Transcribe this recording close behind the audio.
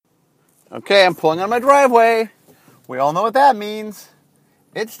Okay, I'm pulling on my driveway. We all know what that means.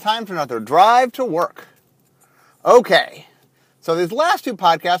 It's time for another drive to work. Okay, so these last two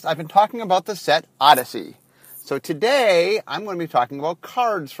podcasts, I've been talking about the set Odyssey. So today, I'm going to be talking about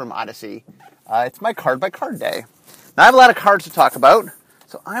cards from Odyssey. It's my card by card day. Now, I have a lot of cards to talk about,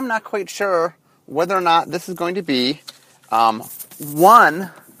 so I'm not quite sure whether or not this is going to be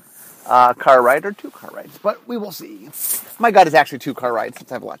one car ride or two car rides, but we will see. My gut is actually 2 car rides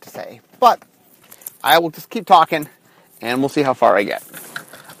since I have a lot to say, but I will just keep talking and we'll see how far I get.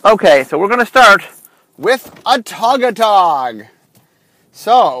 Okay, so we're going to start with a Togatog.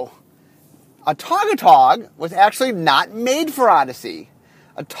 So, a Togatog was actually not made for Odyssey.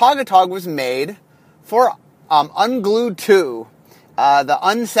 A Togatog was made for Unglued 2, the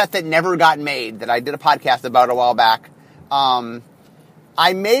unset that never got made that I did a podcast about a while back.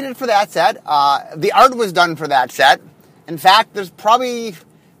 I made it for that set. The art was done for that set. In fact, there's probably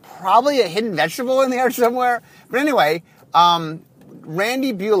a hidden vegetable in the art somewhere. But anyway,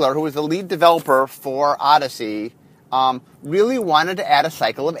 Randy Buehler, who was the lead developer for Odyssey, really wanted to add a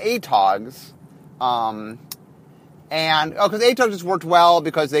cycle of ATOGs. Because ATOGs just worked well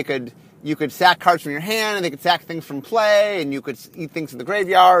because you could sack cards from your hand, and they could sack things from play, and you could eat things in the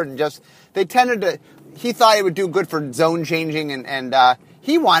graveyard, and he thought it would do good for zone changing, and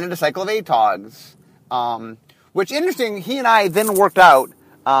he wanted a cycle of ATOGs. Which, interesting, he and I then worked out.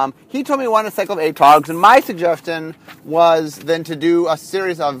 He told me he wanted a cycle of ATOGs, and my suggestion was then to do a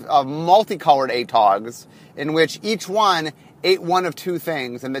series of multicolored ATOGs, in which each one ate one of 2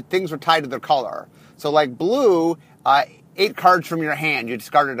 things, and the things were tied to their color. So like blue, 8 cards from your hand, you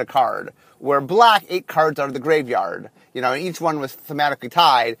discarded a card. Where black, 8 cards out of the graveyard. And each one was thematically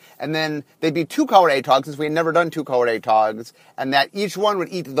tied. And then they'd be 2-colored ATOGs, since we had never done 2-colored ATOGs, and that each one would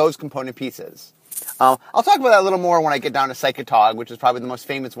eat those component pieces. I'll talk about that a little more when I get down to Psychotog, which is probably the most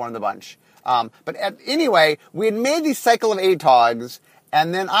famous one of the bunch. Anyway, we had made these cycle of ATOGs,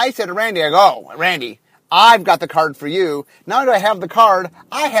 and then I said to Randy, Randy, I've got the card for you. Not only do I have the card,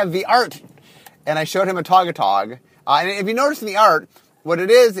 I have the art. And I showed him a Togatog. And if you notice in the art, what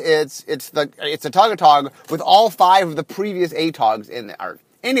it is, it's a Togatog with all 5 of the previous ATOGs in the art.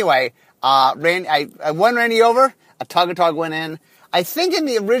 Anyway, Randy, I won Randy over. A Togatog went in. I think in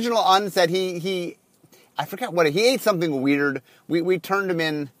the original unset, I forget what he ate something weird. We turned him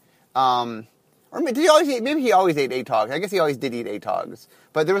in, or did he always eat? Maybe he always ate ATOGs. I guess he always did eat ATOGs.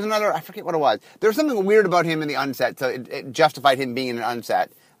 But there was another, I forget what it was. There was something weird about him in the unset, so it justified him being in an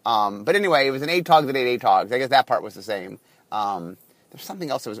unset. But anyway, it was an ATOG that ate ATOGs. I guess that part was the same. There's something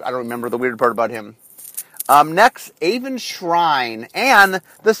else I don't remember the weird part about him. Next, Aven Shrine and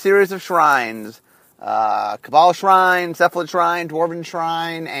the series of shrines. Cabal Shrine, Cephalid Shrine, Dwarven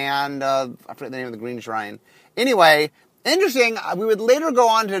Shrine, and I forget the name of the green shrine. Anyway, interesting, we would later go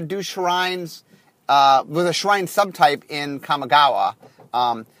on to do shrines with a shrine subtype in Kamigawa.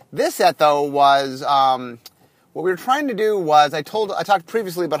 This set, though, was... what we were trying to do was, I talked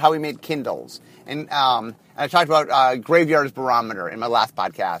previously about how we made Kindles, and I talked about Graveyard's Barometer in my last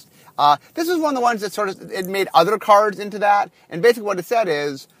podcast. This is one of the ones that it made other cards into that, and basically what it said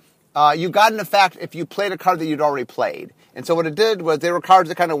is, you got an effect if you played a card that you'd already played. And so what it did was, they were cards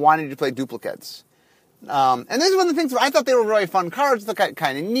that kind of wanted you to play duplicates. And this is one of the things where I thought they were really fun cards, they look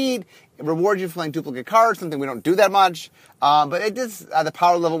kind of neat, it rewards you for playing duplicate cards, something we don't do that much, but it just, the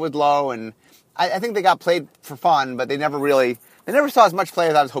power level was low, and I think they got played for fun, but they never saw as much play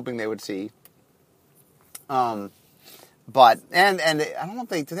as I was hoping they would see. But I don't know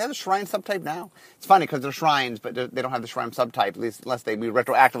if do they have a shrine subtype now? It's funny because they're shrines, but they don't have the shrine subtype, at least unless we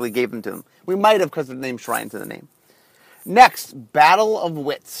retroactively gave them to them. We might have because the name shrines in the name. Next, Battle of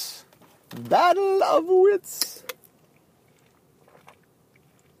Wits. Battle of Wits.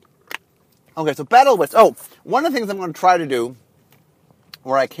 Okay, so Battle of Wits. Oh, one of the things I'm going to try to do,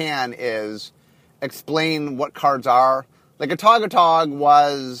 where I can, is explain what cards are. Like a Togatog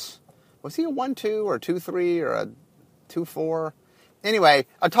was he a 1-2 or a 2-3 or a 2-4? Anyway,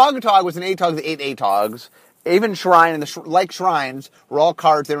 a Togatog was an ATOG that ate ATOGs. Aven Shrine and like shrines were all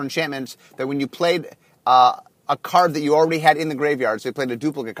cards, they were enchantments that when you played a card that you already had in the graveyard, so you played a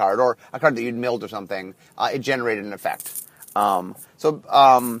duplicate card or a card that you'd milled or something, it generated an effect. Battle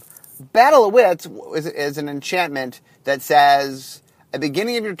of Wits is an enchantment that says at the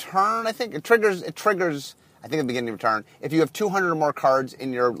beginning of your turn, I think, it triggers, I think at the beginning of your turn, if you have 200 or more cards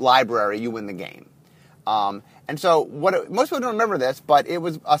in your library, you win the game. And so most people don't remember this, but it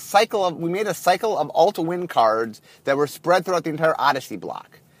was we made a cycle of alt-win cards that were spread throughout the entire Odyssey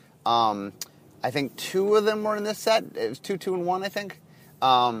block. I think 2 of them were in this set. It was 2, 2, and 1, I think.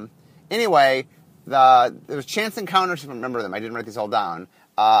 Anyway, there was Chance Encounters, I remember them, I didn't write these all down.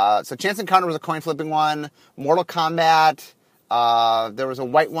 So Chance Encounter was a coin flipping one. Mortal Kombat. There was a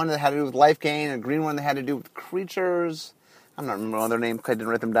white one that had to do with life gain, and a green one that had to do with creatures. I'm not remembering their names because I didn't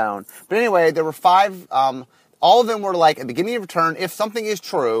write them down. But anyway, there were 5. All of them were like, at the beginning of a turn, if something is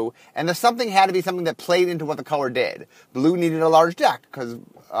true, and the something had to be something that played into what the color did. Blue needed a large deck, because,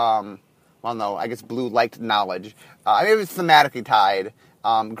 well, no, I guess blue liked knowledge. I mean, it was thematically tied.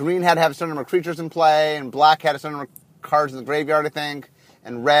 Green had to have a certain number of creatures in play, and black had a certain number of cards in the graveyard, I think.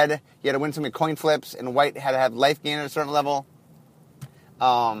 And red, you had to win so many coin flips, and white had to have life gain at a certain level.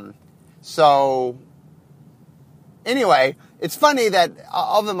 So, anyway, it's funny that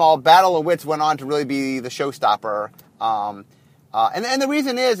of them all, Battle of Wits went on to really be the showstopper. And the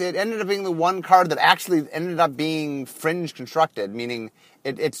reason is it ended up being the one card that actually ended up being fringe constructed, meaning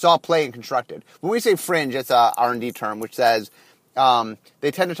it saw play and constructed. When we say fringe, it's a R&D term, which says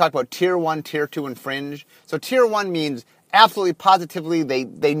they tend to talk about Tier 1, Tier 2, and fringe. So Tier 1 means absolutely, positively,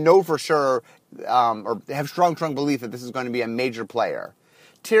 they know for sure or have strong belief that this is going to be a major player.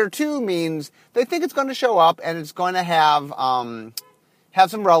 Tier 2 means they think it's going to show up and it's going to have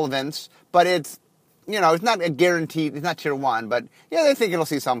some relevance, but it's not a guaranteed, it's not Tier 1, but yeah, they think it'll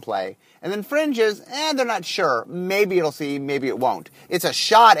see some play. And then Fringe is, they're not sure. Maybe it'll see, maybe it won't. It's a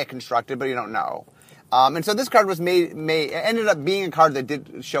shot at constructed, but you don't know. And so this card was ended up being a card that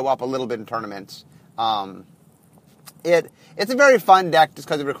did show up a little bit in tournaments. It's a very fun deck just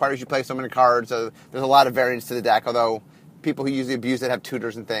because it requires you to play so many cards, so there's a lot of variance to the deck, although people who usually abuse it have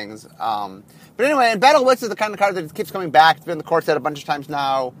tutors and things. But anyway, and Battle Wits is the kind of card that keeps coming back. It's been in the court set a bunch of times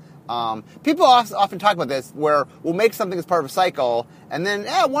now. People often talk about this, where we'll make something as part of a cycle, and then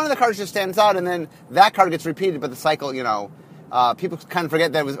one of the cards just stands out, and then that card gets repeated, but the cycle, people kind of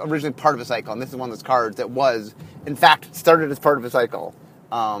forget that it was originally part of a cycle, and this is one of those cards that was, in fact, started as part of a cycle.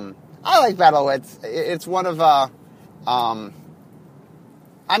 I like Battle Wits. It's one of...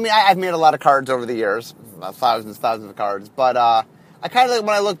 I've made a lot of cards over the years, thousands of cards, but I kind of,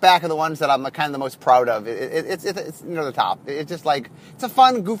 when I look back at the ones that I'm kind of the most proud of, it's near the top. It's just like, it's a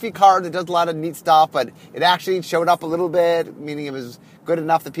fun, goofy card that does a lot of neat stuff, but it actually showed up a little bit, meaning it was good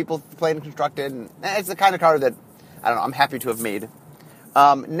enough that people played and constructed, and it's the kind of card that, I don't know, I'm happy to have made.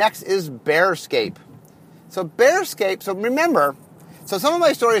 Next is Bearscape. So Bearscape, remember, some of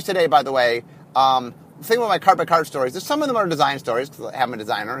my stories today, by the way, think about my card-by-card stories. There's some of them are design stories, because I'm a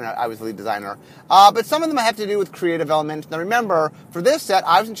designer, and I was the lead designer. But some of them have to do with creative elements. Now remember, for this set,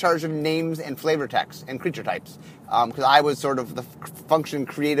 I was in charge of names and flavor text and creature types, because I was sort of the function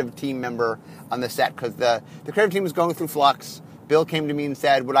creative team member on the set, because the creative team was going through flux. Bill came to me and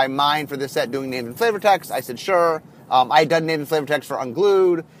said, would I mind for this set doing names and flavor text? I said, sure. I had done names and flavor text for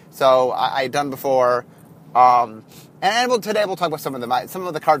Unglued, so I had done before. And today we'll talk about some of them. Some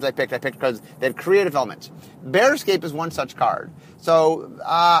of the cards I picked because they had creative elements. Bearscape is one such card. So,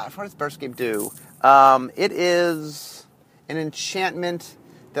 what does Bearscape do? It is an enchantment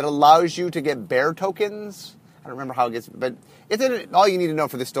that allows you to get bear tokens. I don't remember how it gets, but all you need to know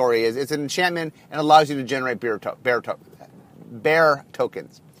for this story is it's an enchantment and allows you to generate bear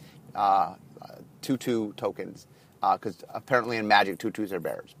tokens. 2/2 tokens. Because apparently in Magic, 2/2s are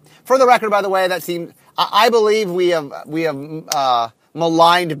bears. For the record, by the way, that seems... I believe we have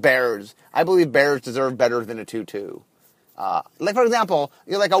maligned bears. I believe bears deserve better than a 2/2. Like, for example,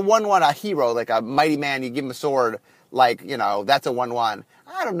 like a 1/1, a hero, like a mighty man, you give him a sword, that's a 1/1.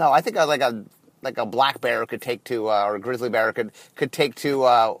 I don't know. I think like a black bear could take 2, or a grizzly bear could take 2,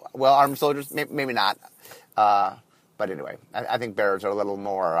 armed soldiers. Maybe not. But anyway, I think bears are a little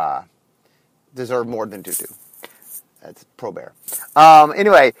more... deserve more than 2/2. That's pro bear.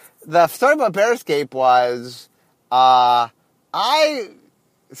 Anyway, the story about Bearscape was,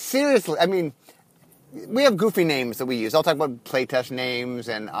 we have goofy names that we use. I'll talk about playtest names,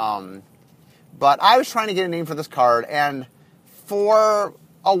 but I was trying to get a name for this card, and for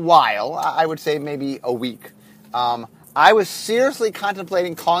a while, I would say maybe a week, I was seriously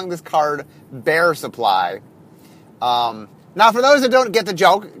contemplating calling this card Bear Supply. Now, for those that don't get the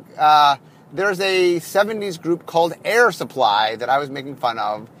joke, there's a 70s group called Air Supply that I was making fun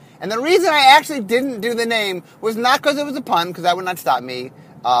of. And the reason I actually didn't do the name was not because it was a pun, because that would not stop me.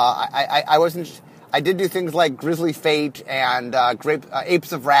 I did do things like Grizzly Fate and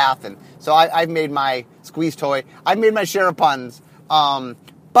Apes of Wrath, and so I've made my squeeze toy. I've made my share of puns.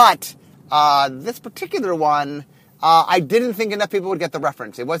 But this particular one, I didn't think enough people would get the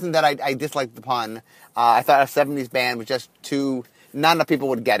reference. It wasn't that I disliked the pun. I thought a 70s band was just too... Not enough people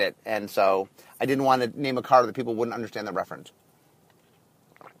would get it, and so I didn't want to name a card that people wouldn't understand the reference.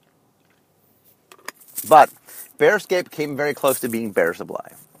 But Bearscape came very close to being Bear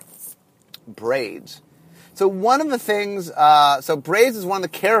Supply. Braids. So one of the things, so Braids is one of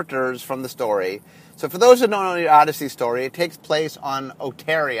the characters from the story. So for those who don't know the Odyssey story, it takes place on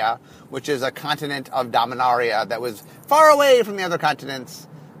Oteria, which is a continent of Dominaria that was far away from the other continents.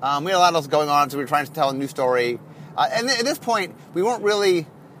 We had a lot else going on, so we were trying to tell a new story. And at this point, we weren't really...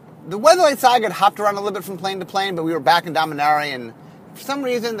 The Weatherlight Saga had hopped around a little bit from plane to plane, but we were back in Dominaria, and for some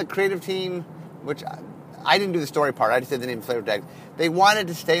reason, the creative team, which I didn't do the story part, I just did the name of Flavor Text, they wanted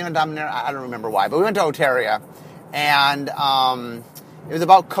to stay on Dominaria. I don't remember why, but we went to Oteria, and it was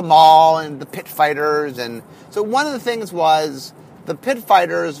about Kamal and the pit fighters. And so one of the things was the pit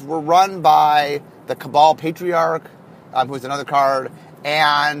fighters were run by the Cabal Patriarch, who was another card,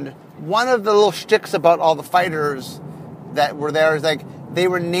 and one of the little shticks about all the fighters that were there is like they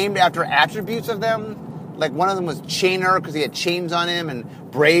were named after attributes of them. Like one of them was Chainer because he had chains on him,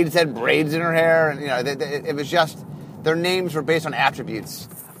 and Braids had braids in her hair, and it was just their names were based on attributes.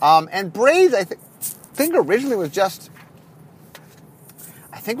 And Braids, I think originally was just,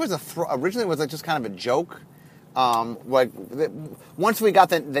 originally was like just kind of a joke. Once we got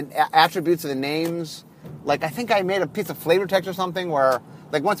the attributes of the names, like I think I made a piece of flavor text or something where,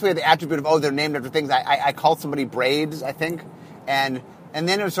 like once we had the attribute of they're named after things, I called somebody Braids, I think, and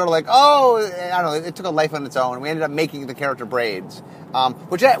then it was sort of like, I don't know, it took a life on its own. We ended up making the character Braids,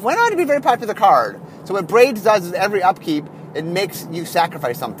 which went on to be a very popular card. So what Braids does is every upkeep, it makes you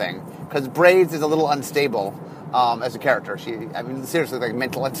sacrifice something, because Braids is a little unstable as a character. Seriously, like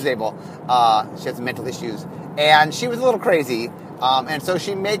mental unstable. She has some mental issues. And she was a little crazy, and so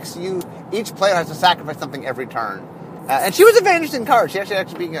she makes each player has to sacrifice something every turn. And she was a very interesting card. She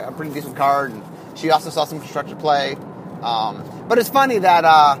actually being a pretty decent card, and she also saw some constructed play. But it's funny that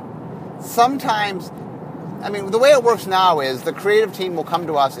sometimes, the way it works now is the creative team will come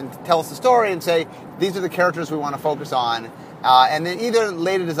to us and tell us the story and say, these are the characters we want to focus on. And then either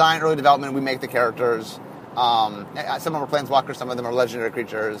later design, early development, we make the characters. Some of them are planeswalkers, some of them are legendary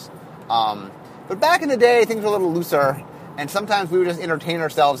creatures. But back in the day, things were a little looser, and sometimes we would just entertain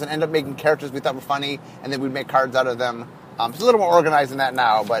ourselves and end up making characters we thought were funny, and then we'd make cards out of them. It's a little more organized than that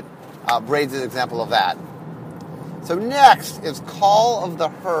now, but Braids is an example of that. So next is Call of the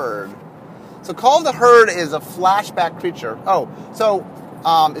Herd. So Call of the Herd is a flashback creature. So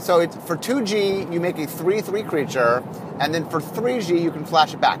it's for 2G, you make a 3/3 creature, and then for 3G, you can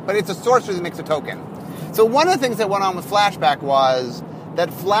flash it back. But it's a sorcery that makes a token. So one of the things that went on with flashback was that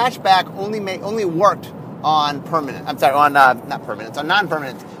flashback only worked on permanent. On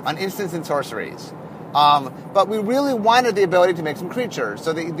non-permanent, on instants and sorceries. But we really wanted the ability to make some creatures.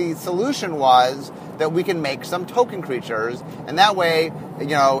 So the solution was that we can make some token creatures, and that way,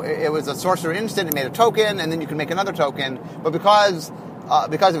 it was a sorcerer instant, it made a token, and then you can make another token. But because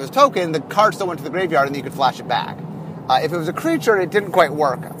it was token, the card still went to the graveyard, and then you could flash it back. If it was a creature, it didn't quite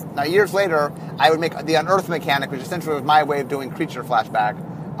work. Now, years later, I would make the Unearth mechanic, which essentially was my way of doing creature flashback.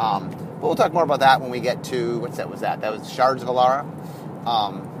 But we'll talk more about that when we get to, what set was that? That was Shards of Alara.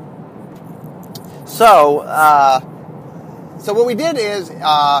 So what we did is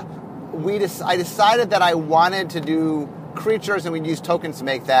I decided that I wanted to do creatures, and we'd use tokens to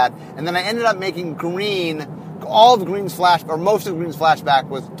make that. And then I ended up making green. All of Green's most of Green's flashback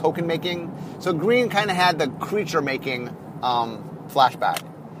was token making. So Green kind of had the creature making flashback.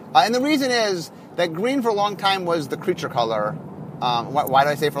 And the reason is that Green for a long time was the creature color. Why do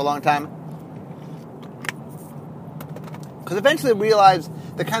I say for a long time? Because eventually we realized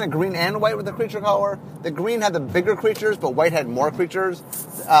that kind of green and white were the creature color. The green had the bigger creatures, but white had more creatures.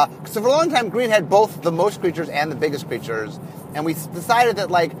 So for a long time, green had both the most creatures and the biggest creatures. And we decided that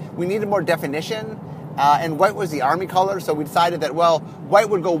we needed more definition. And white was the army color, so we decided that, white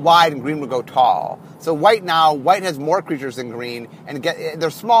would go wide and green would go tall. So white has more creatures than green, and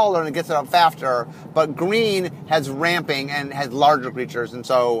they're smaller and it gets it up faster, but green has ramping and has larger creatures, and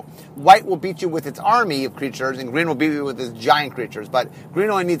so white will beat you with its army of creatures, and green will beat you with its giant creatures, but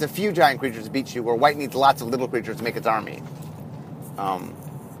green only needs a few giant creatures to beat you, where white needs lots of little creatures to make its army.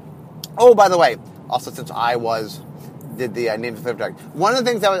 By the way, also since I did the names of Flavor Text. One of the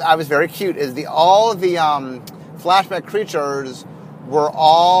things that I was very cute is all the flashback creatures were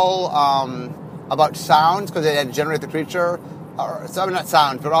all about sounds, because they had to generate the creature. Not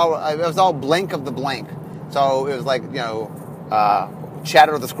sounds, but it was all blank of the blank. So it was like,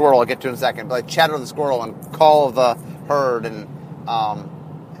 Chatter of the Squirrel, I'll get to in a second, but Chatter of the Squirrel and Call of the Herd, and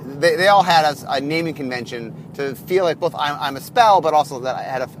they all had a naming convention to feel like both I'm a spell, but also that I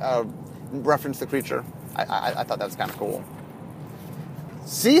had a reference to the creature. I thought that was kind of cool.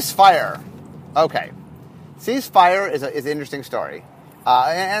 Ceasefire. Okay. Ceasefire is an interesting story.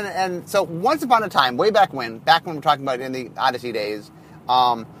 And so once upon a time, way back when we're talking about in the Odyssey days,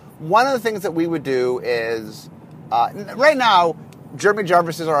 one of the things that we would do is, right now, Jeremy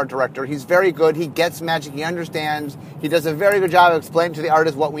Jarvis is our art director. He's very good. He gets magic. He understands. He does a very good job of explaining to the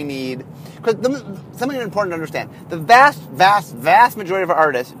artists what we need. Because something important to understand, the vast majority of our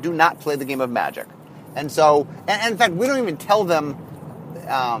artists do not play the game of Magic. And so, and in fact, we don't even tell them,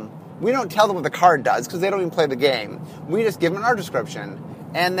 what the card does, because they don't even play the game. We just give them an art description.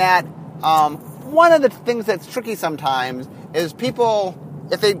 And that, one of the things that's tricky sometimes is people,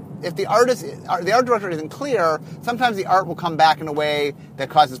 if the art director isn't clear, sometimes the art will come back in a way that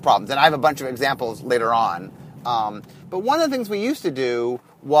causes problems. And I have a bunch of examples later on. But one of the things we used to do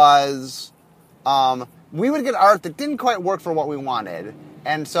was we would get art that didn't quite work for what we wanted.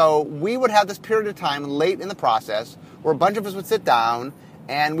 And so we would have this period of time late in the process where a bunch of us would sit down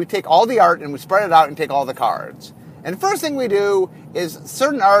and we'd take all the art and we'd spread it out and take all the cards. And the first thing we do is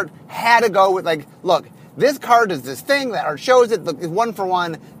certain art had to go with, like, look, this card does this thing, that art shows it, it's one for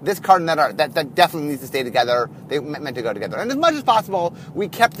one, this card and that art, that definitely needs to stay together, they meant to go together. And as much as possible, we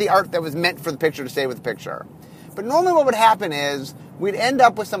kept the art that was meant for the picture to stay with the picture. But normally what would happen is we'd end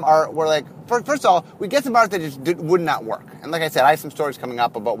up with some art where, like, first of all, we'd get some art that just would not work. And like I said, I have some stories coming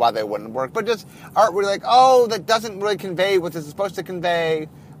up about why they wouldn't work, but just art where you're like, oh, that doesn't really convey what this is supposed to convey.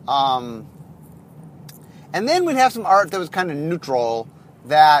 And then we'd have some art that was kind of neutral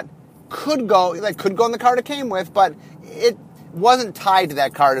that could go in the card it came with, but it wasn't tied to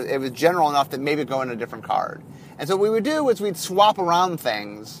that card. It was general enough that maybe it'd go in a different card. And so what we would do is we'd swap around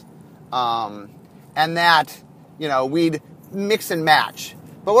things, and that, we'd mix and match.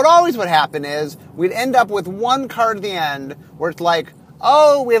 But what always would happen is we'd end up with one card at the end where it's like,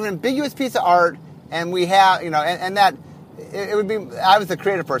 oh, we have an ambiguous piece of art, and we have, and that, it would be, I was the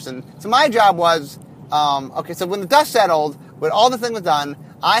creative person. So my job was, so when the dust settled, when all the thing was done,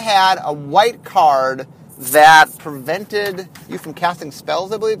 I had a white card that prevented you from casting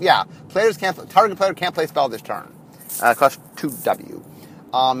spells, I believe. Yeah, target player can't play spell this turn. It costs 2W.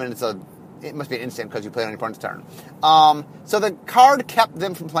 And it must be an instant because you play it on your opponent's turn. So the card kept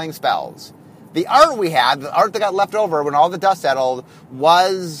them from playing spells. The art we had, the art that got left over when all the dust settled,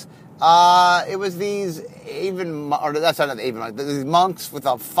 was it was these these monks with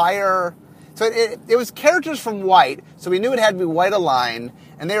a fire. So it was characters from white, so we knew it had to be white aligned,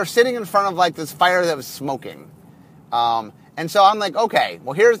 and they were sitting in front of, like, this fire that was smoking. And so I'm like, okay,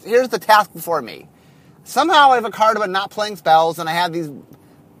 well, here's the task before me. Somehow I have a card about not playing spells, and I have these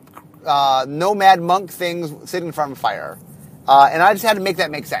nomad monk things sitting in front of a fire. And I just had to make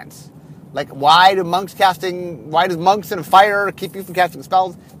that make sense. Like, why does monks in a fire keep you from casting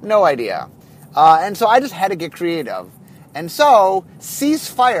spells? No idea. And so I just had to get creative. And so,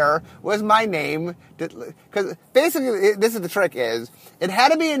 Ceasefire was my name, because basically, this is the trick, is it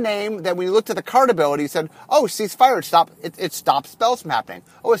had to be a name that when you looked at the card ability, you said, oh, Ceasefire, it stops spells from happening.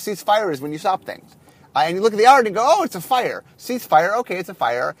 Oh, a ceasefire is when you stop things. And you look at the art and go, oh, it's a fire. Ceasefire, okay, it's a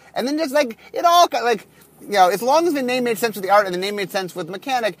fire. And then just, like, it all, like, as long as the name made sense with the art and the name made sense with the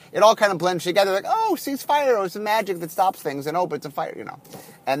mechanic, it all kind of blends together. Like, oh, Ceasefire, oh, it's a magic that stops things, and oh, but it's a fire,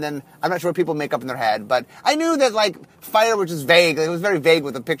 And then, I'm not sure what people make up in their head, but I knew that, like, fire was just vague. It was very vague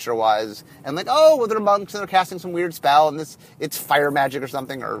what the picture was. And like, oh, well, they're monks and they're casting some weird spell, and it's fire magic or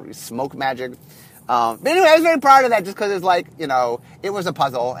something, or smoke magic. But anyway, I was very proud of that just because it's like, it was a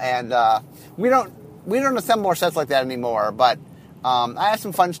puzzle, and we don't assemble more sets like that anymore, but I have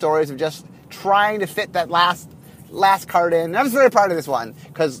some fun stories of just trying to fit that last card in. And I was very proud of this one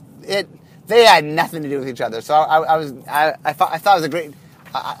because they had nothing to do with each other. So I thought it was a great,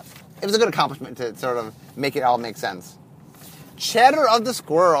 it was a good accomplishment to sort of make it all make sense. Cheddar of the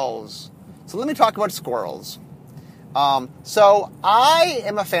Squirrels. So let me talk about squirrels. So I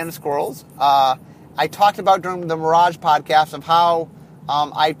am a fan of squirrels. I talked about during the Mirage podcast of how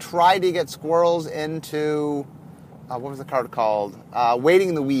I tried to get squirrels into what was the card called? Wading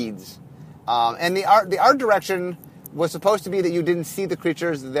in the Weeds. And the art direction was supposed to be that you didn't see the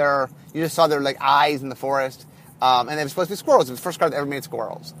creatures there. You just saw their, like, eyes in the forest. And they were supposed to be squirrels. It was the first card that ever made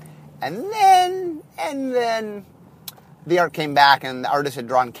squirrels. And then the art came back and the artist had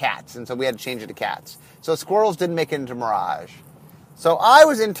drawn cats. And so we had to change it to cats. So squirrels didn't make it into Mirage. So I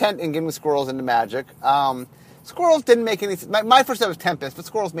was intent in getting squirrels into Magic. Squirrels didn't make any sense. My first set was Tempest, but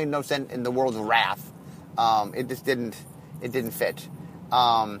squirrels made no sense in the world of Wrath. It just didn't fit.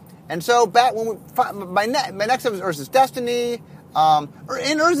 And so back when my next set was Urza's Destiny. In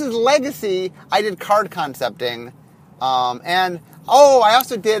Urza's Legacy, I did card concepting. I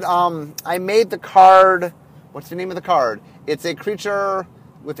also did, I made the card, what's the name of the card? It's a creature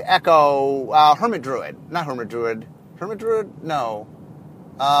with Echo, Hermit Druid. Not Hermit Druid. Hermit Druid? No.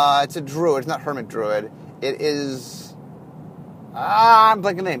 It's a Druid. It's not Hermit Druid. It is, I'm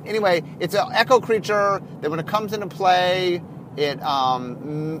blanking the name. Anyway, it's an echo creature that when it comes into play, it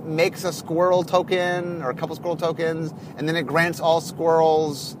makes a squirrel token or a couple squirrel tokens, and then it grants all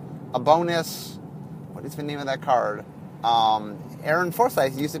squirrels a bonus. What is the name of that card? Aaron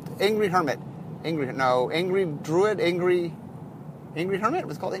Forsyth used it. Angry Hermit. Angry Druid. Angry Hermit?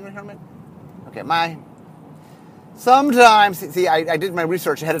 Was it called Angry Hermit? Okay, Sometimes, see, I did my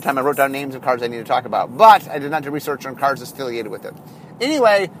research ahead of time. I wrote down names of cards I need to talk about, but I did not do research on cards affiliated with it.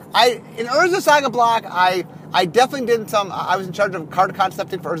 Anyway, in Urza Saga block, I definitely did some. I was in charge of card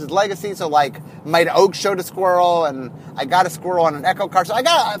concepting for Urza's Legacy, so like Might Oak showed a squirrel, and I got a squirrel on an Echo card, so I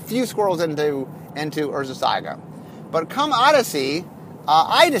got a few squirrels into Urza Saga. But come Odyssey,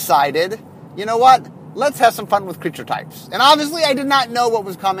 I decided, you know what? Let's have some fun with creature types. And obviously, I did not know what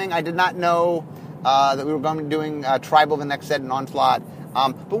was coming. I did not know that we were going to be doing Tribal the next set and Onslaught.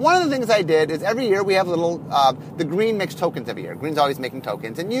 But one of the things I did is every year we have little, the green makes tokens every year. Green's always making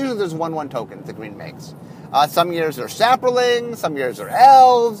tokens, and usually there's 1/1 tokens that green makes. Some years they're saplings, some years they're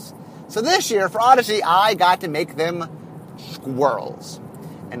elves. So this year for Odyssey, I got to make them squirrels.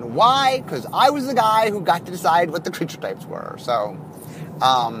 And why? Because I was the guy who got to decide what the creature types were. So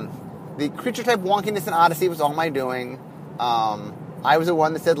the creature type wonkiness in Odyssey was all my doing. I was the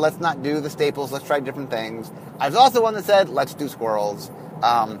one that said, let's not do the staples, let's try different things. I was also the one that said, let's do squirrels.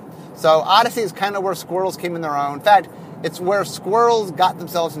 So Odyssey is kind of where squirrels came in their own. In fact, it's where squirrels got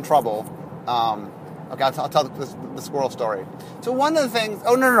themselves in trouble. Okay, I'll tell the squirrel story. So one of the things...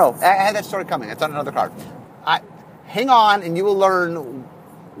 Oh, no. I had that story coming. It's on another card. Hang on, and you will learn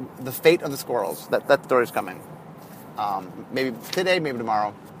the fate of the squirrels. That story's coming. Maybe today, maybe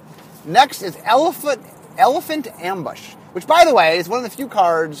tomorrow. Next is Elephant Ambush, which, by the way, is one of the few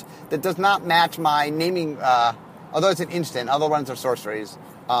cards that does not match my naming, although it's an instant. Other ones are sorceries.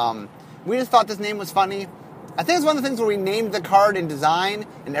 We just thought this name was funny. I think it's one of the things where we named the card in design,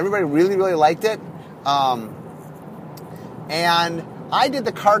 and everybody really, really liked it. And I did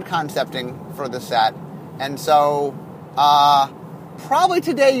the card concepting for the set, and so probably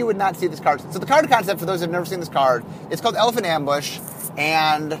today you would not see this card. So the card concept, for those who have never seen this card, it's called Elephant Ambush,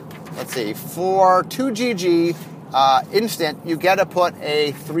 and let's see, for 2 GG instant, you get to put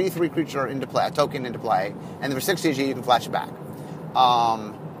a 3/3 creature into play, a token into play, and for 6 GG you can flash it back.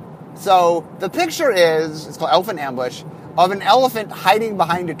 So the picture is, it's called Elephant Ambush, of an elephant hiding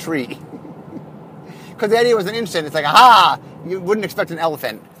behind a tree. Because the idea was an instant, it's like, aha, you wouldn't expect an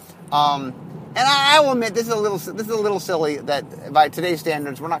elephant. And I will admit, this is a little silly, that by today's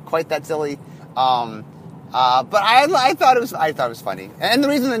standards, we're not quite that silly. But I thought it was funny. And the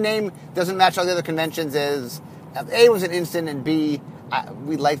reason the name doesn't match all the other conventions is, A, was an instant, and B,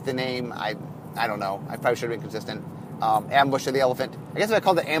 we liked the name. I don't know. I probably should have been consistent. Ambush of the Elephant. I guess if I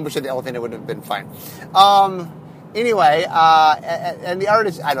called it Ambush of the Elephant, it would have been fine. Anyway, and the art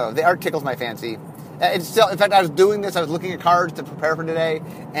is, I don't know, the art tickles my fancy. It's still, in fact, I was doing this, I was looking at cards to prepare for today,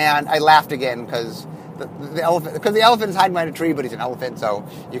 and I laughed again because the elephant is hiding behind a tree, but he's an elephant, so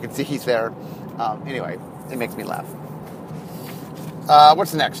you can see he's there. Anyway, it makes me laugh.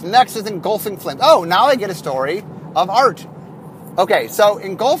 What's next? Next is Engulfing Flames. Oh, now I get a story of art. Okay, so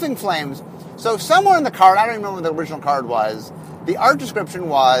Engulfing Flames. So somewhere in the card, I don't even remember what the original card was, the art description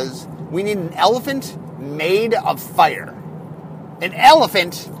was, we need an elephant made of fire. An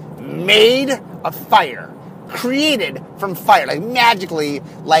elephant made of fire. Created from fire. Like magically,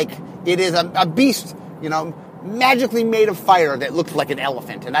 like it is a beast, magically made of fire that looks like an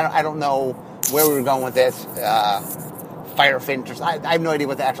elephant. And I don't know where we were going with this. Firefinch or something. I have no idea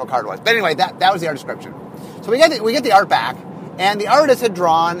what the actual card was. But anyway, that was the art description. So we get the art back, and the artist had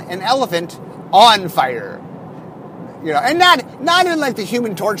drawn an elephant on fire. And not in like the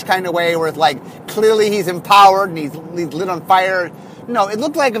Human Torch kind of way where it's like clearly he's empowered and he's lit on fire. No, it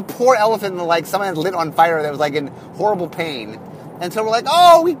looked like a poor elephant that like someone had lit on fire that was like in horrible pain. And so we're like,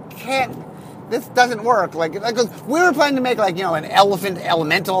 oh, we can't, this doesn't work. Like we were planning to make like, an elephant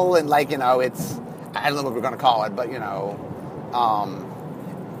elemental and like, it's, I don't know what we're going to call it, but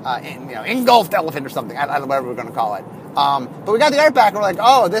engulfed elephant or something. I don't know whatever we're going to call it. But we got the art back and we're like,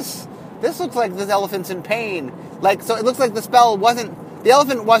 oh, this looks like this elephant's in pain. Like, so it looks like the spell the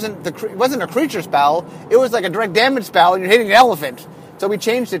elephant wasn't a creature spell. It was like a direct damage spell, and you're hitting an elephant. So we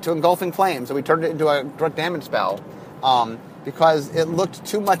changed it to Engulfing Flames. So we turned it into a direct damage spell because it looked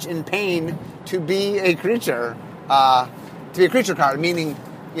too much in pain to be a creature, card. Meaning,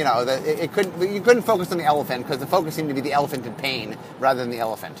 you couldn't focus on the elephant because the focus seemed to be the elephant in pain rather than the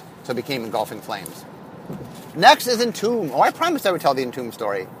elephant. So it became Engulfing Flames. Next is Entomb. Oh, I promised I would tell the Entomb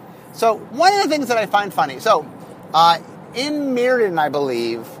story. So one of the things that I find funny. So in Mirrodin, I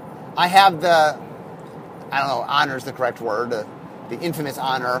believe, I have I don't know, honor is the correct word. the infamous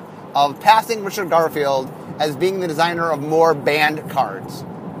honor of passing Richard Garfield as being the designer of more banned cards,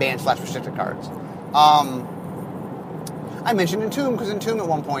 banned/restricted cards. I mentioned Entomb because Entomb at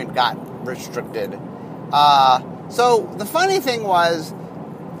one point got restricted. So the funny thing was,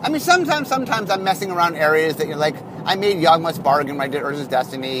 I mean, sometimes I'm messing around areas that, like, I made Yawgmoth's Bargain when I did Urza's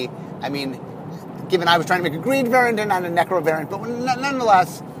Destiny. I mean, given I was trying to make a Greed variant and not a Necro variant, but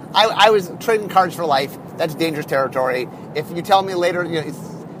nonetheless, I was trading cards for life. That's dangerous territory. If you tell me later,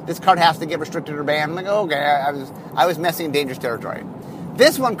 this card has to get restricted or banned, I'm like, okay, I was messing in dangerous territory.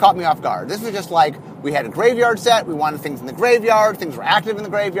 This one caught me off guard. This was just like, we had a graveyard set, we wanted things in the graveyard, things were active in the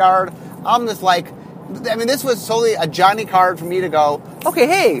graveyard. I'm just like, I mean, this was solely a Johnny card for me to go, okay,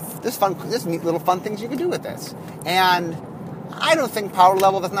 hey, this neat little fun things you can do with this. And I don't think power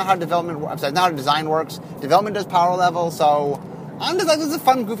level, that's not how development works. That's not how design works. Development does power level, so I'm just like, this is a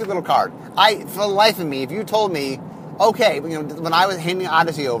fun, goofy little card. For the life of me, if you told me, okay, when I was handing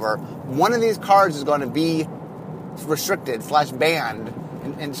Odyssey over, one of these cards is going to be restricted/banned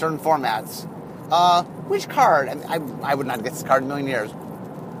in certain formats, which card? I would not get this card in a million years.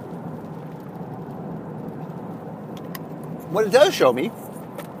 What it does show me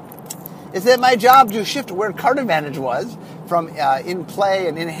is that my job to shift where card advantage was from in play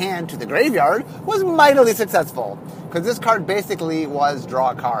and in hand to the graveyard was mightily successful. Because this card basically was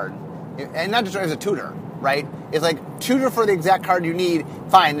draw a card. And not just as a tutor, right? It's like, tutor for the exact card you need,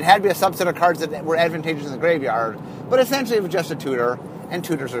 fine. It had to be a subset of cards that were advantageous in the graveyard. But essentially it was just a tutor, and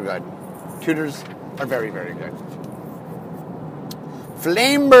tutors are good. Tutors are very, very good.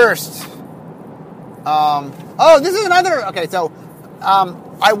 Flame Burst. This is another... Okay, so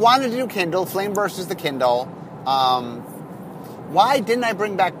I wanted to do Kindle. Flame Burst is the Kindle. Why didn't I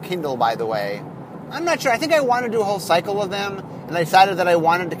bring back Kindle, by the way? I'm not sure. I think I wanted to do a whole cycle of them, and I decided that I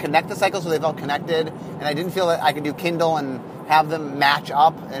wanted to connect the cycles so they felt connected, and I didn't feel that I could do Kindle and have them match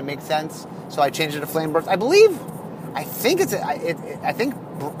up and make sense, so I changed it to Flame Burst. I think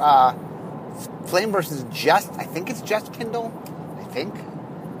Flame Burst is just Kindle. I think.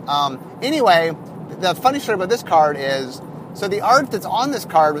 Anyway, the funny story about this card is, so the art that's on this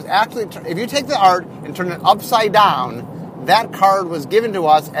card was actually, if you take the art and turn it upside down, that card was given to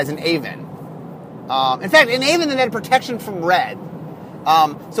us as an Aven. In fact, an Aven that had protection from red.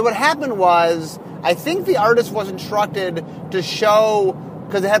 So what happened was, I think the artist was instructed to show,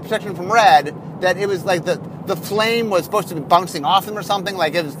 because it had protection from red, that it was like the flame was supposed to be bouncing off them or something,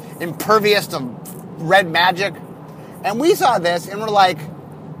 like it was impervious to red magic. And we saw this and we're like,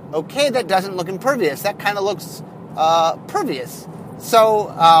 okay, that doesn't look impervious. That kind of looks pervious.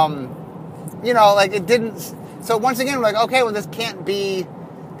 So, like it didn't. So once again, we're like, okay, well, this can't be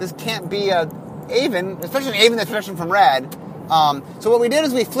a Aven, especially an Aven that's protection from red. So what we did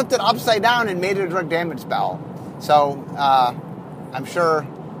is we flipped it upside down and made it a direct damage spell. So I'm sure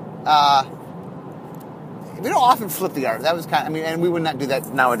we don't often flip the art. That was and we would not do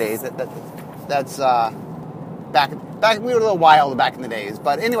that nowadays. That's back we were a little wild back in the days.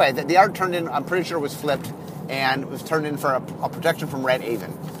 But anyway, the art turned in. I'm pretty sure was flipped and was turned in for a protection from red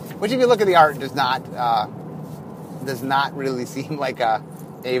Aven, which if you look at the art does not really seem like a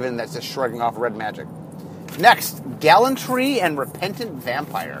Aven that's just shrugging off red magic. Next, Gallantry and Repentant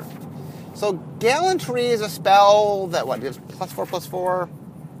Vampire. So Gallantry is a spell that gives +4/+4.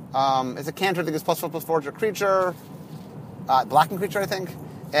 It's a cantrip that gives +4/+4 to a creature, blackened creature, I think.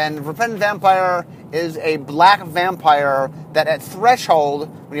 And Repentant Vampire is a black vampire that at threshold,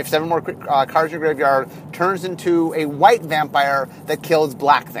 when you have 7 more cards in your graveyard, turns into a white vampire that kills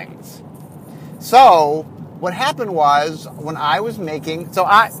black things. So what happened was, when I was making...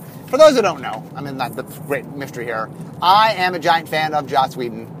 for those who don't know, not the great mystery here, I am a giant fan of Joss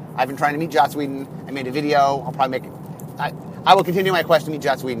Whedon. I've been trying to meet Joss Whedon. I made a video. I'll probably I will continue my quest to meet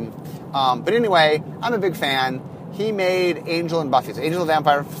Joss Whedon. But anyway, I'm a big fan. He made Angel and Buffy. So Angel the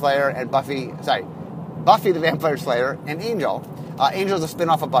Vampire Slayer and Buffy the Vampire Slayer and Angel. Angel is a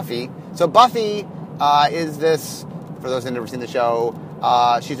spin-off of Buffy. So Buffy is this, for those who have never seen the show,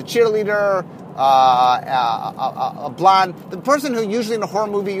 she's a cheerleader, a blonde, the person who usually in a horror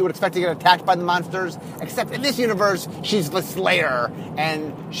movie you would expect to get attacked by the monsters, except in this universe, she's the Slayer,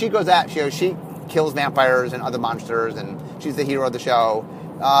 and she goes out, she kills vampires and other monsters, and she's the hero of the show.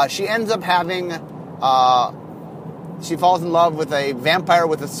 She ends up having, she falls in love with a vampire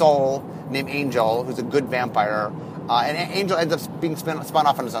with a soul named Angel, who's a good vampire, and Angel ends up being spun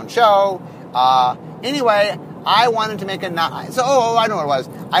off on his own show. Anyway, I wanted to make I know what it was.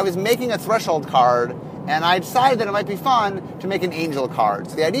 I was making a threshold card, and I decided that it might be fun to make an Angel card.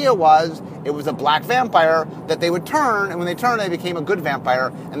 So the idea was, it was a black vampire that they would turn, and when they turned, they became a good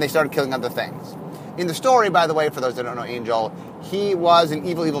vampire, and they started killing other things. In the story, by the way, for those that don't know Angel, he was an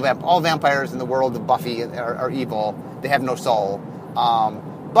evil vampire. All vampires in the world of Buffy are evil. They have no soul.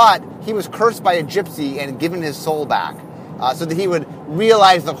 But he was cursed by a gypsy and given his soul back so that he would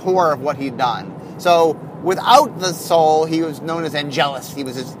realize the horror of what he'd done. So without the soul, he was known as Angelus. He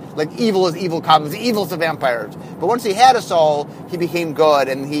was as evil as evil comes, the evilest of vampires. But once he had a soul, he became good,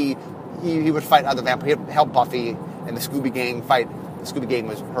 and he would fight other vampires. He'd help Buffy and the Scooby Gang fight. The Scooby Gang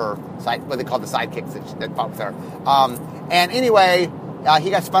was her what they called the sidekicks that fought with her. And anyway,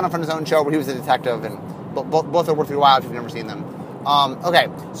 he got spun off on his own show where he was a detective, and both are worth your while if you've never seen them. Okay,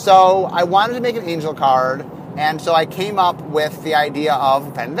 so I wanted to make an Angel card, and so I came up with the idea of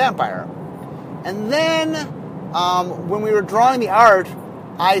a pen vampire. And then, when we were drawing the art,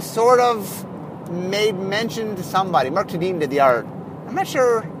 I sort of made mention to somebody. Mark Tadine did the art. I'm not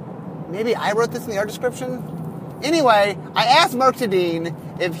sure, maybe I wrote this in the art description? Anyway, I asked Mark Tadine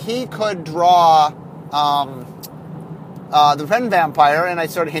if he could draw the pen vampire, and I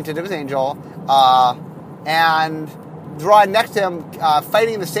sort of hinted it was Angel, and draw next to him,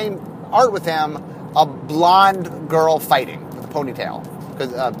 fighting the same art with him, a blonde girl fighting with a ponytail.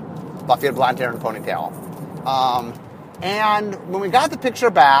 Because Buffy had blonde hair and a ponytail. And when we got the picture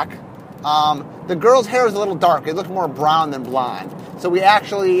back, the girl's hair was a little dark. It looked more brown than blonde. So we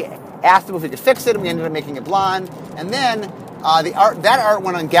actually asked him if we could fix it, and we ended up making it blonde. And then that art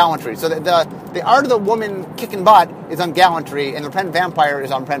went on Gallantry. So the art of the woman kicking butt is on Gallantry, and the pen vampire is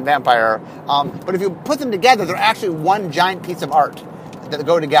on pen vampire. But if you put them together, they're actually one giant piece of art that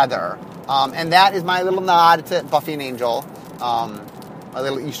go together. And that is my little nod to Buffy and Angel. A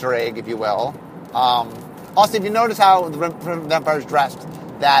little Easter egg, if you will. Also, if you notice how the vampire is dressed,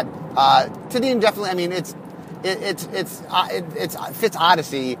 that Tadine definitely. I mean, it fits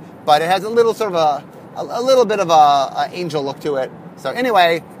Odyssey, but it has a little sort of a little bit of a Angel look to it. So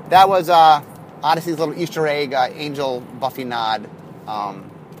anyway, that was Odyssey's little Easter egg, Angel Buffy nod.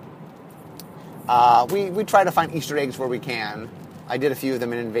 We try to find Easter eggs where we can. I did a few of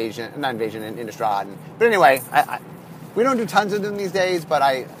them in Innistrad. But anyway, we don't do tons of them these days, but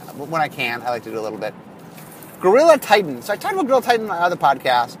when I can, I like to do a little bit. Gorilla Titan. So I talked about Gorilla Titan in my other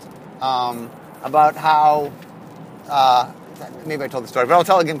podcast about how, maybe I told the story, but I'll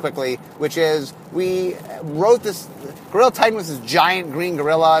tell it again quickly, which is we wrote this, Gorilla Titan was this giant green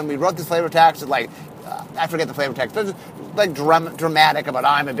gorilla, and we wrote this flavor text, I forget the flavor text, but it was like dramatic about,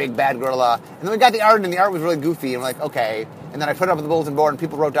 I'm a big bad gorilla. And then we got the art, and the art was really goofy, and we're like, okay. And then I put it up on the bulletin board, and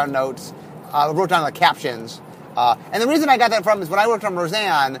people wrote down notes, wrote down the captions. And the reason I got that from is when I worked on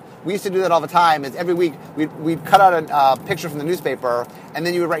Roseanne, we used to do that all the time, is every week we'd cut out a picture from the newspaper, and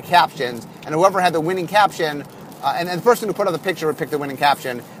then you would write captions, and whoever had the winning caption, and the person who put out the picture would pick the winning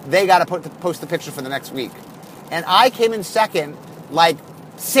caption, they got to post the picture for the next week. And I came in second,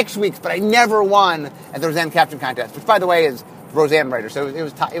 6 weeks, but I never won at the Roseanne caption contest, which, by the way, is Roseanne writer, so it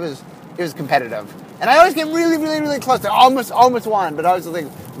was competitive. And I always get really, really, really close. I almost won, but I was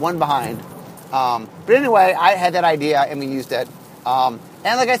one behind. But anyway, I had that idea, and we used it. And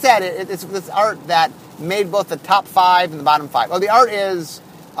like I said, it's this art that made both the top 5 and the bottom 5. Well, the art is,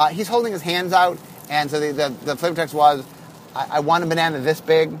 he's holding his hands out, and so the flavor text was, I want a banana this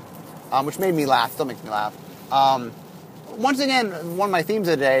big, which made me laugh, still makes me laugh. Once again, one of my themes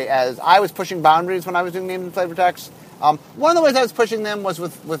of the day, as I was pushing boundaries when I was doing names and flavor text. One of the ways I was pushing them was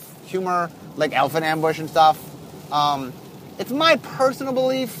with humor, like Elephant Ambush and stuff. It's my personal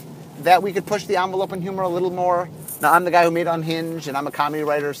belief that we could push the envelope in humor a little more. Now, I'm the guy who made Unhinged, and I'm a comedy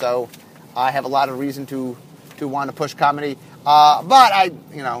writer, so I have a lot of reason to want to push comedy. But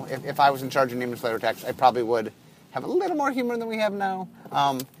if I was in charge of name and flavor text, I probably would have a little more humor than we have now.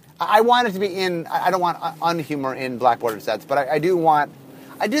 I want it to be I don't want unhumor in Black Border sets, but I do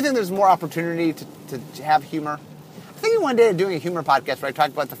think there's more opportunity to have humor. I think one day doing a humor podcast where I talk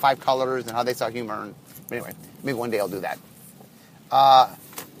about the 5 colors and how they saw humor. But anyway, maybe one day I'll do that.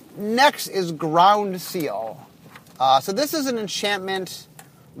 Next is Ground Seal. So this is an enchantment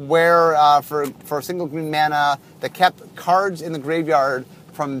where, for a single green mana, that kept cards in the graveyard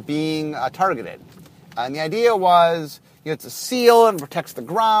from being targeted. And the idea was, it's a seal and it protects the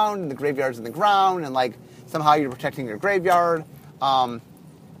ground, and the graveyard's in the ground, and somehow you're protecting your graveyard.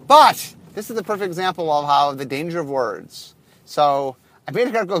 But this is the perfect example of how the danger of words. So I made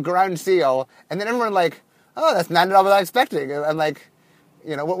a card called Ground Seal, and then everyone oh, that's not at all what I was expecting. And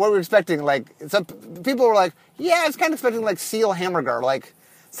what were we expecting? Some people were like, yeah, I was kind of expecting seal hamburger,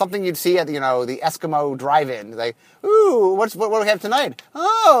 something you'd see at the Eskimo drive-in. Ooh, what do we have tonight?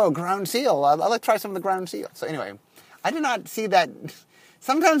 Oh, ground seal. I'd like to try some of the ground seal. So anyway, I did not see that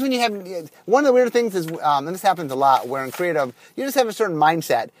sometimes when you have, one of the weird things is, and this happens a lot, where in creative, you just have a certain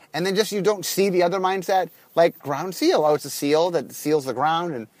mindset, and then just you don't see the other mindset, like ground seal. Oh, it's a seal that seals the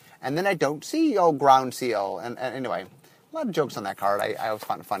ground, and then I don't see, ground seal. And anyway, a lot of jokes on that card. I always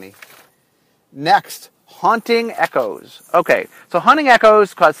found it funny. Next, Haunting Echoes. Okay, so Haunting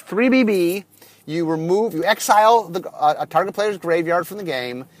Echoes costs 3 BB. You exile a target player's graveyard from the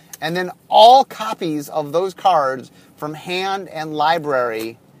game, and then all copies of those cards from hand and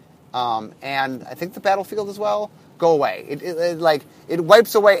library, and I think the battlefield as well, go away. It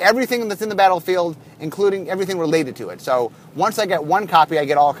wipes away everything that's in the battlefield, including everything related to it. So once I get one copy, I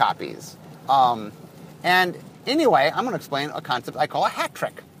get all copies. And anyway, I'm going to explain a concept I call a hat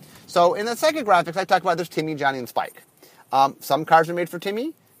trick. So in the second graphics, I talked about there's Timmy, Johnny, and Spike. Some cards are made for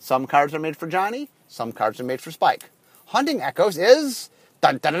Timmy. Some cards are made for Johnny. Some cards are made for Spike. Haunting Echoes is,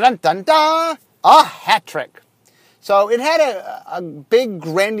 dun dun dun dun dun, a hat trick. So it had a big,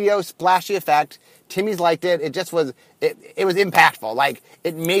 grandiose, splashy effect. Timmy's liked it. It just was, it was impactful. Like,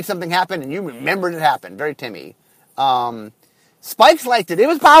 it made something happen, and you remembered it happened. Very Timmy. Spikes liked it. It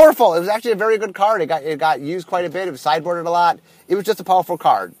was powerful. It was actually a very good card. It got used quite a bit. It was sideboarded a lot. It was just a powerful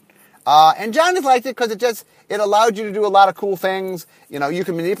card. And Johnny's liked it because it allowed you to do a lot of cool things. You know, you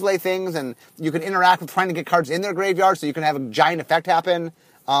can manipulate things, and you can interact with trying to get cards in their graveyard, so you can have a giant effect happen.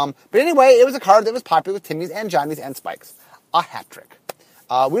 But anyway, it was a card that was popular with Timmy's and Johnny's and Spike's. A hat trick.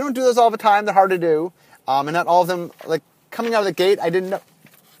 We don't do those all the time. They're hard to do. And not all of them, like, coming out of the gate, I didn't know.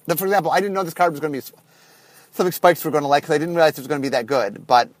 For example, I didn't know this card was going to be something Spikes were going to like, because I didn't realize it was going to be that good.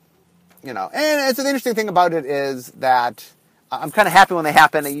 But, you know, and so the interesting thing about it is that I'm kind of happy when they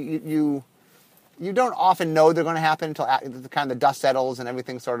happen. You don't often know they're going to happen until kind of the dust settles and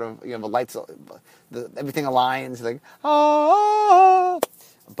everything sort of, the lights, everything aligns. Like, oh.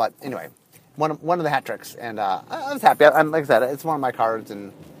 But anyway, one of the hat tricks, and I was happy. Like I said, it's one of my cards,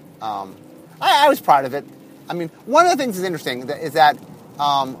 and I was proud of it. I mean, one of the things that's interesting is that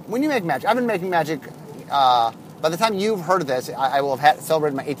when you make Magic, I've been making Magic. By the time you've heard of this, I will have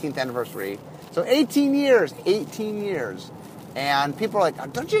celebrated my 18th anniversary. So 18 years. And people are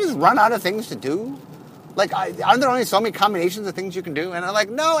like, don't you just run out of things to do? Like, aren't there only so many combinations of things you can do? And I'm like,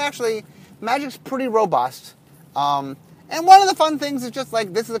 no, actually, Magic's pretty robust. And one of the fun things is just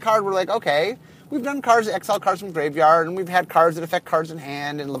like, this is a card where like, okay, we've done cards that exile cards from graveyard, and we've had cards that affect cards in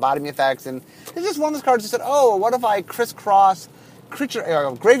hand and lobotomy effects. And it's just one of those cards that said, oh, what if I crisscross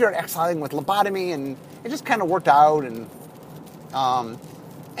graveyard exiling with lobotomy? And it just kind of worked out. And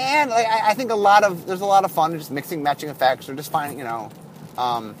I think there's a lot of fun in just mixing matching effects, or just finding,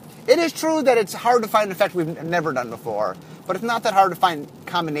 it is true that it's hard to find an effect we've never done before, but it's not that hard to find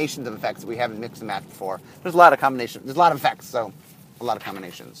combinations of effects that we haven't mixed and matched before. There's a lot of combinations. There's a lot of effects, so a lot of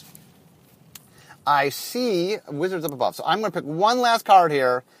combinations. I see Wizards up above, so I'm going to pick one last card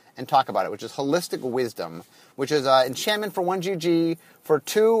here and talk about it, which is Holistic Wisdom, which is enchantment for 1 GG. For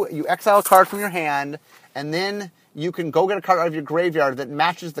 2, you exile a card from your hand, and then you can go get a card out of your graveyard that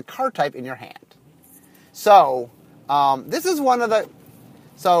matches the card type in your hand. So, this is one of the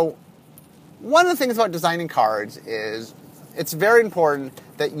things about designing cards is it's very important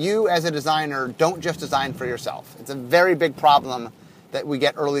that you as a designer don't just design for yourself. It's a very big problem that we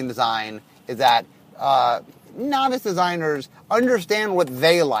get early in design, is that novice designers understand what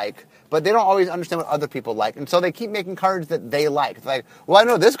they like, but they don't always understand what other people like. And so they keep making cards that they like. It's like, well, I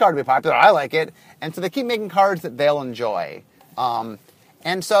know this card will be popular. I like it. And so they keep making cards that they'll enjoy.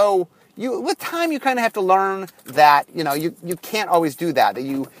 And so with time, you kind of have to learn that, you can't always do that. That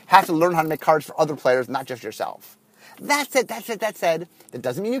you have to learn how to make cards for other players, not just yourself. That said, that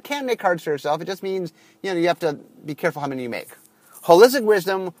doesn't mean you can't make cards for yourself. It just means, you have to be careful how many you make. Holistic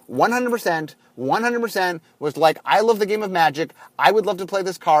Wisdom, 100% was like, I love the game of Magic. I would love to play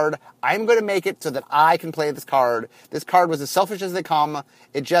this card. I'm going to make it so that I can play this card. This card was as selfish as they come.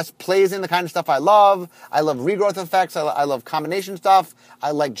 It just plays in the kind of stuff I love. I love regrowth effects. I love combination stuff. I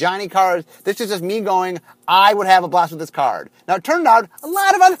like Johnny cards. This is just me going, I would have a blast with this card. Now, it turned out a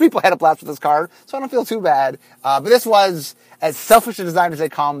lot of other people had a blast with this card, so I don't feel too bad. But this was as selfish a design as they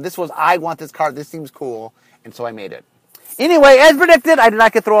come. This was, I want this card. This seems cool. And so I made it. Anyway, as predicted, I did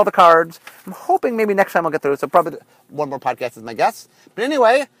not get through all the cards. I'm hoping maybe next time I'll get through, so probably one more podcast is my guess. But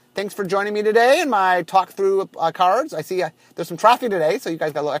anyway, thanks for joining me today in my talk through cards. I see there's some traffic today, so you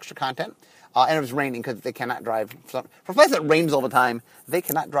guys got a little extra content. And it was raining because they cannot drive. For a place that rains all the time, they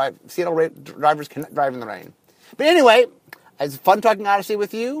cannot drive. Seattle drivers cannot drive in the rain. But anyway, it's fun talking Odyssey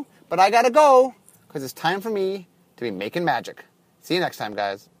with you, but I got to go because it's time for me to be making magic. See you next time,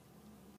 guys.